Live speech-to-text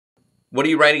What are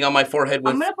you writing on my forehead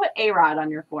with? I'm going to put A-Rod on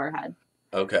your forehead.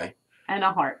 Okay. And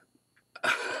a heart.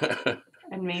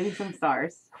 And maybe some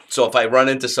stars. So if I run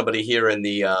into somebody here in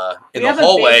the hallway... We have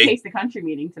a big Taste of Country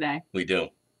meeting today. We do.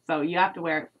 So you have to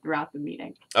wear it throughout the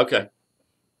meeting. Okay.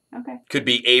 Okay. Could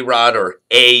be A-Rod or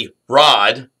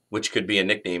A-Rod, which could be a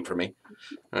nickname for me.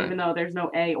 Even though there's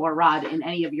no A or Rod in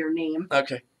any of your names.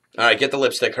 Okay. All right, get the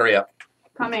lipstick. Hurry up.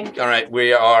 Coming. All right,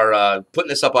 we are putting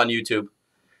this up on YouTube.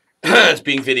 It's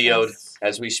being videoed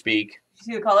as we speak. Did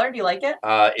you see the color? Do you like it?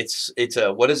 It's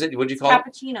a, what is it? What do you call it?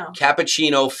 Cappuccino.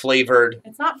 Cappuccino flavored.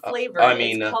 It's not flavored.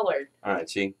 It's colored. All right,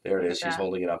 see? There it is. She's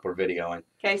holding it up. We're videoing.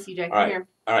 Okay, CJ, come here.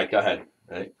 All right, go ahead.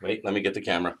 All right, wait, let me get the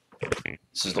camera.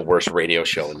 This is the worst radio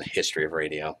show in the history of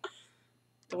radio.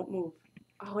 Don't move.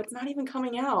 Oh, it's not even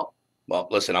coming out. Well,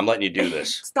 listen, I'm letting you do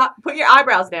this. Stop. Put your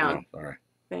eyebrows down. Oh, all right.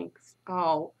 Thanks.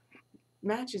 Oh,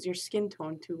 matches your skin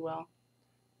tone too well.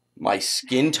 My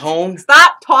skin tone?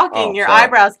 Stop talking. Your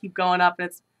eyebrows keep going up. And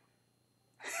it's...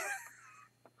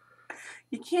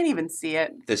 You can't even see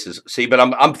it. This is... See, but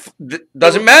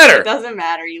doesn't matter. It doesn't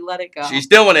matter. You let it go. She's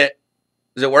doing it.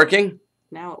 Is it working?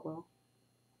 Now it will.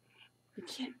 You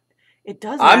can't... It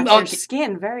does match your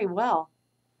skin very well.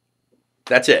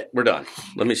 That's it. We're done.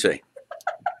 Let me see.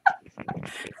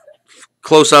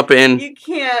 Close up in. You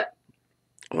can't.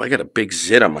 Oh, I got a big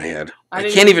zit on my head. I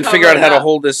can't even figure out how to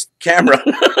hold this camera.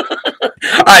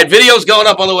 All right, video's going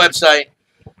up on the website.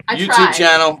 YouTube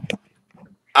channel.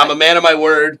 I'm a man of my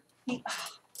word.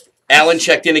 Alan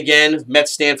checked in again.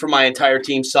 Mets stand for my entire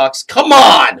team sucks. Come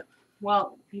on!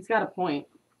 Well, he's got a point.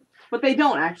 But they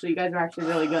don't, actually. You guys are actually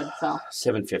really good, so.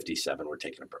 7:57. We're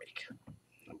taking a break.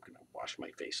 I'm going to wash my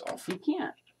face off. You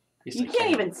can't. Yes, you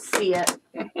can't even see it.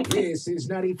 This is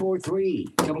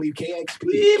 94.3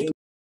 WKXP.